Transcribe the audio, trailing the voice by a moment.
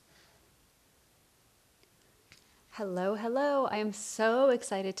Hello, hello. I am so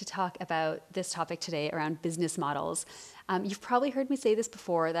excited to talk about this topic today around business models. You've probably heard me say this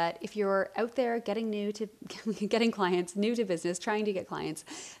before that if you're out there getting clients, new to business, trying to get clients,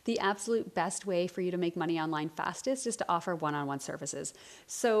 the absolute best way for you to make money online fastest is to offer one-on-one services.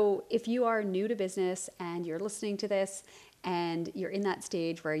 So if you are new to business and you're listening to this and you're in that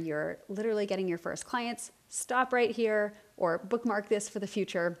stage where you're literally getting your first clients, stop right here or bookmark this for the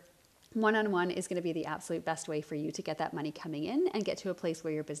future. One-on-one is going to be the absolute best way for you to get that money coming in and get to a place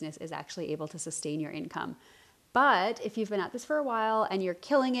where your business is actually able to sustain your income. But if you've been at this for a while and you're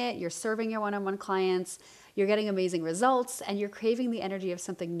killing it, you're serving your one-on-one clients, you're getting amazing results, and you're craving the energy of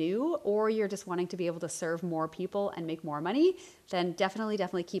something new, or you're just wanting to be able to serve more people and make more money, then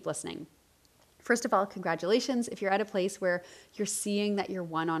definitely keep listening. First of all, congratulations. If you're at a place where you're seeing that your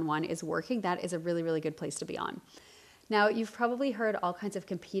one-on-one is working, that is a really good place to be on. Now, you've probably heard all kinds of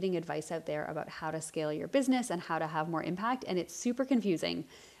competing advice out there about how to scale your business and how to have more impact, and it's super confusing.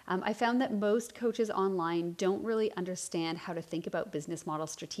 I found that most coaches online don't really understand how to think about business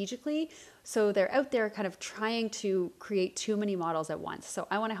models strategically, so they're out there kind of trying to create too many models at once. So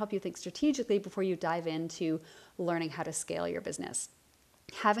I want to help you think strategically before you dive into learning how to scale your business.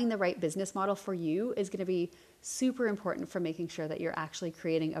 Having the right business model for you is going to be super important for making sure that you're actually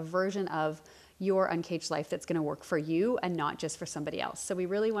creating a version of your uncaged life that's going to work for you and not just for somebody else. So we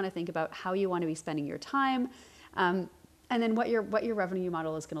really want to think about how you want to be spending your time, and then what your revenue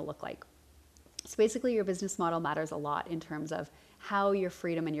model is going to look like. So basically, your business model matters a lot in terms of how your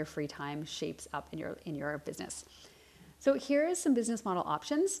freedom and your free time shapes up in your business. So here is some business model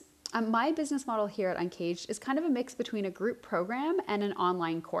options. My business model here at Uncaged is kind of a mix between a group program and an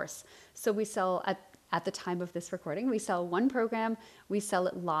online course. So we sell at the time of this recording, we sell one program, we sell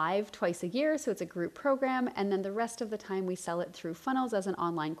it live twice a year, so it's a group program, and then the rest of the time we sell it through funnels as an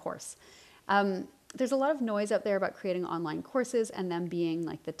online course. There's a lot of noise out there about creating online courses and them being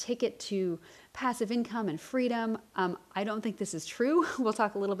like the ticket to passive income and freedom. I don't think this is true. We'll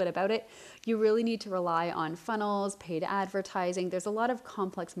talk a little bit about it. You really need to rely on funnels, paid advertising. There's a lot of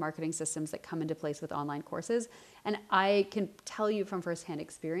complex marketing systems that come into place with online courses. And I can tell you from firsthand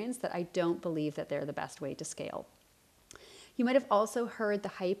experience that I don't believe that they're the best way to scale. You might have also heard the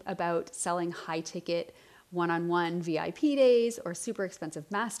hype about selling high ticket one-on-one VIP days or super expensive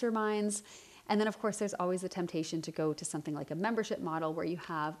masterminds. And then, of course, there's always the temptation to go to something like a membership model where you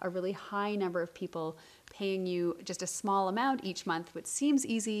have a really high number of people paying you just a small amount each month, which seems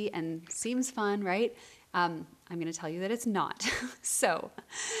easy and seems fun, right? I'm going to tell you that it's not. So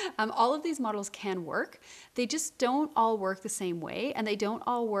all of these models can work. They just don't all work the same way, and they don't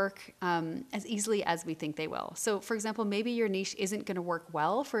all work as easily as we think they will. So for example, maybe your niche isn't going to work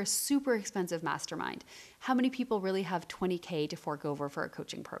well for a super expensive mastermind. How many people really have 20K to fork over for a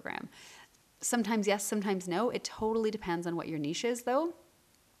coaching program? Sometimes yes, sometimes no. It totally depends on what your niche is, though.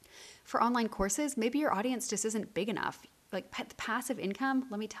 For online courses, maybe your audience just isn't big enough. Like passive income,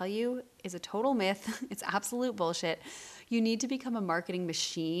 let me tell you, is a total myth. It's absolute bullshit. You need to become a marketing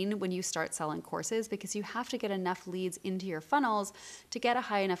machine when you start selling courses because you have to get enough leads into your funnels to get a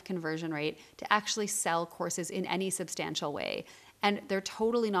high enough conversion rate to actually sell courses in any substantial way. And they're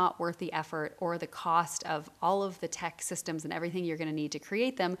totally not worth the effort or the cost of all of the tech systems and everything you're going to need to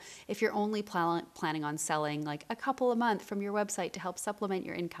create them if you're only planning on selling like a couple a month from your website to help supplement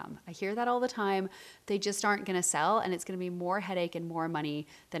your income. I hear that all the time. They just aren't going to sell, and it's going to be more headache and more money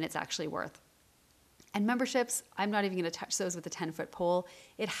than it's actually worth. And memberships, I'm not even going to touch those with a 10-foot pole.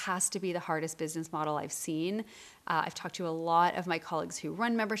 It has to be the hardest business model I've seen. I've talked to a lot of my colleagues who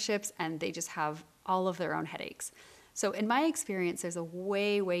run memberships, and they just have all of their own headaches. So in my experience, there's a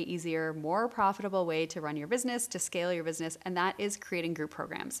way easier, more profitable way to run your business, to scale your business, and that is creating group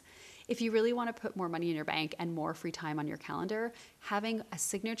programs. If you really want to put more money in your bank and more free time on your calendar, having a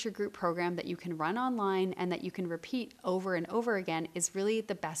signature group program that you can run online and that you can repeat over and over again is really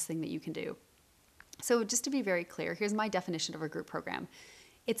the best thing that you can do. So just to be very clear, here's my definition of a group program.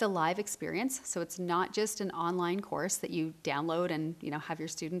 It's a live experience, so it's not just an online course that you download and have your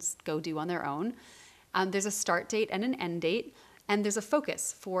students go do on their own. There's a start date and an end date, and there's a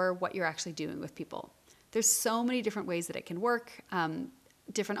focus for what you're actually doing with people. There's so many different ways that it can work,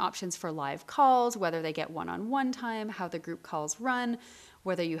 different options for live calls, whether they get one-on-one time, how the group calls run,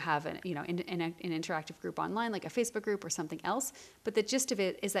 whether you have an interactive group online like a Facebook group or something else. But the gist of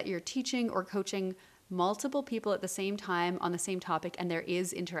it is that you're teaching or coaching multiple people at the same time on the same topic, and there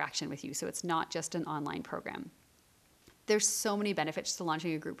is interaction with you. So it's not just an online program. There's so many benefits to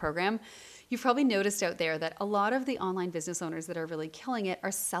launching a group program. You've probably noticed out there that a lot of the online business owners that are really killing it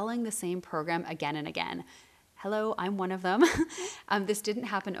are selling the same program again and again. Hello, I'm one of them. This didn't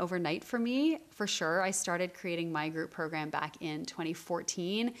happen overnight for me, for sure. I started creating my group program back in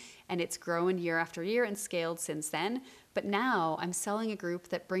 2014, and it's grown year after year and scaled since then. But now I'm selling a group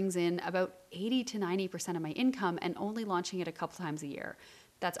that brings in about 80 to 90% of my income and only launching it a couple times a year.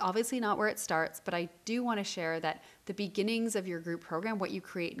 That's obviously not where it starts, but I do want to share that the beginnings of your group program, what you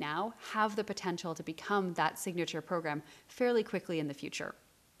create now, have the potential to become that signature program fairly quickly in the future.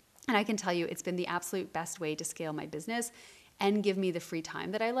 And I can tell you, it's been the absolute best way to scale my business and give me the free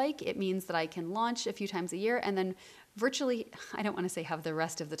time that I like. It means that I can launch a few times a year and then virtually, I don't want to say have the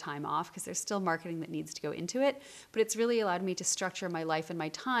rest of the time off because there's still marketing that needs to go into it, but it's really allowed me to structure my life and my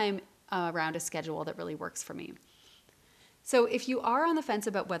time around a schedule that really works for me. So if you are on the fence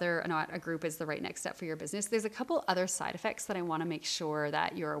about whether or not a group is the right next step for your business, there's a couple other side effects that I want to make sure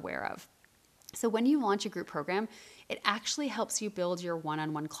that you're aware of. So when you launch a group program, it actually helps you build your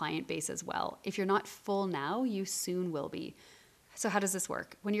one-on-one client base as well. If you're not full now, you soon will be. So how does this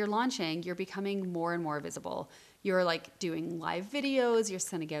work? When you're launching, you're becoming more and more visible. You're like doing live videos, you're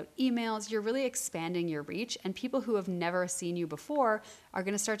sending out emails, you're really expanding your reach, and people who have never seen you before are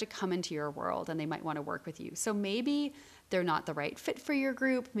going to start to come into your world and they might want to work with you. So maybe they're not the right fit for your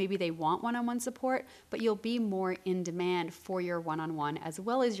group, maybe they want one-on-one support, but you'll be more in demand for your one-on-one as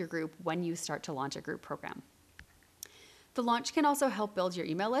well as your group when you start to launch a group program. The launch can also help build your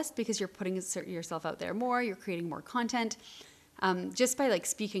email list because you're putting yourself out there more, you're creating more content. Just by like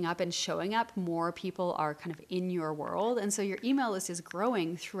speaking up and showing up, more people are kind of in your world. And so your email list is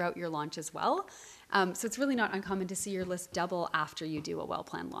growing throughout your launch as well. So it's really not uncommon to see your list double after you do a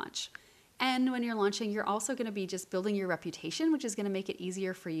well-planned launch. And when you're launching, you're also going to be just building your reputation, which is going to make it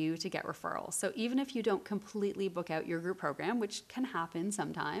easier for you to get referrals. So even if you don't completely book out your group program, which can happen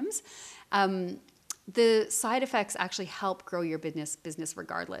sometimes, the side effects actually help grow your business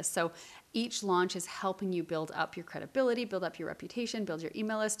regardless. So each launch is helping you build up your credibility, build up your reputation, build your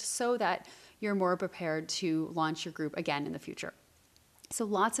email list so that you're more prepared to launch your group again in the future. So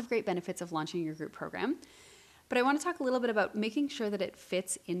lots of great benefits of launching your group program. But I want to talk a little bit about making sure that it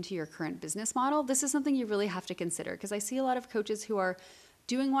fits into your current business model. This is something you really have to consider because I see a lot of coaches who are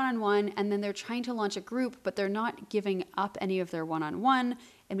doing one-on-one and then they're trying to launch a group, but they're not giving up any of their one-on-one.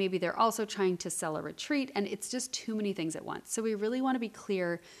 And maybe they're also trying to sell a retreat, and it's just too many things at once. So we really want to be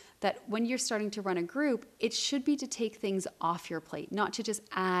clear that when you're starting to run a group, it should be to take things off your plate, not to just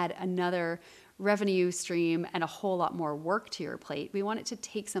add another revenue stream and a whole lot more work to your plate. We want it to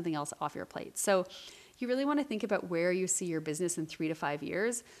take something else off your plate. So you really want to think about where you see your business in 3 to 5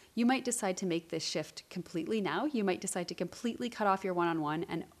 years. You might decide to make this shift completely now. You might decide to completely cut off your one-on-one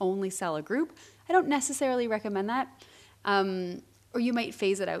and only sell a group. I don't necessarily recommend that. Or you might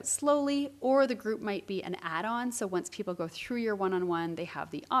phase it out slowly, or the group might be an add-on. So once people go through your one-on-one, they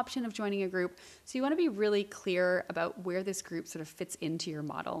have the option of joining a group. So you want to be really clear about where this group sort of fits into your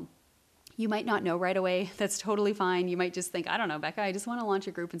model. You might not know right away. That's totally fine. You might just think, I don't know, Becca, I just want to launch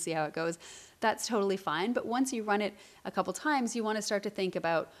a group and see how it goes. That's totally fine. But once you run it a couple times, you want to start to think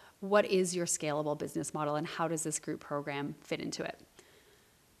about what is your scalable business model and how does this group program fit into it.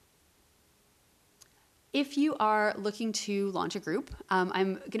 If you are looking to launch a group,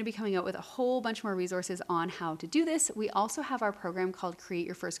 I'm going to be coming out with a whole bunch more resources on how to do this. We also have our program called Create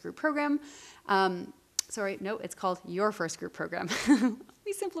Your First Group Program. It's called Your First Group Program.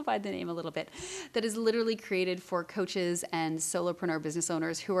 We simplified the name a little bit. That is literally created for coaches and solopreneur business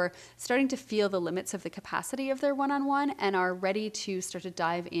owners who are starting to feel the limits of the capacity of their one-on-one and are ready to start to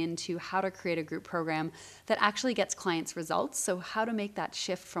dive into how to create a group program that actually gets clients results. So how to make that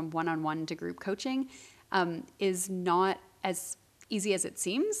shift from one-on-one to group coaching is not as easy as it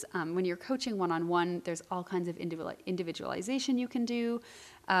seems. When you're coaching one-on-one, there's all kinds of individualization you can do.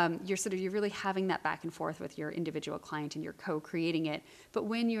 You're really having that back and forth with your individual client and you're co-creating it. But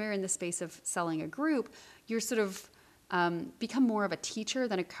when you're in the space of selling a group, you're sort of become more of a teacher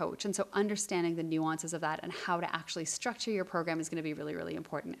than a coach. And so understanding the nuances of that and how to actually structure your program is going to be really, really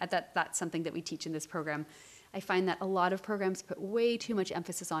important. That's something that we teach in this program. I find that a lot of programs put way too much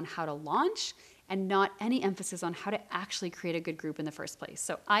emphasis on how to launch and not any emphasis on how to actually create a good group in the first place.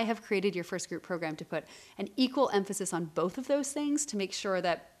 So I have created Your First Group Program to put an equal emphasis on both of those things to make sure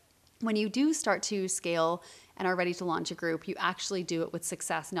that when you do start to scale and are ready to launch a group, you actually do it with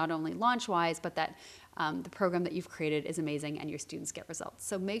success, not only launch-wise, but that the program that you've created is amazing and your students get results.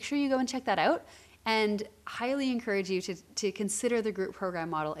 So make sure you go and check that out. And highly encourage you to consider the group program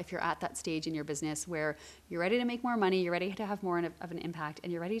model if you're at that stage in your business where you're ready to make more money, you're ready to have more of an impact,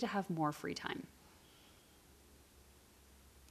 and you're ready to have more free time.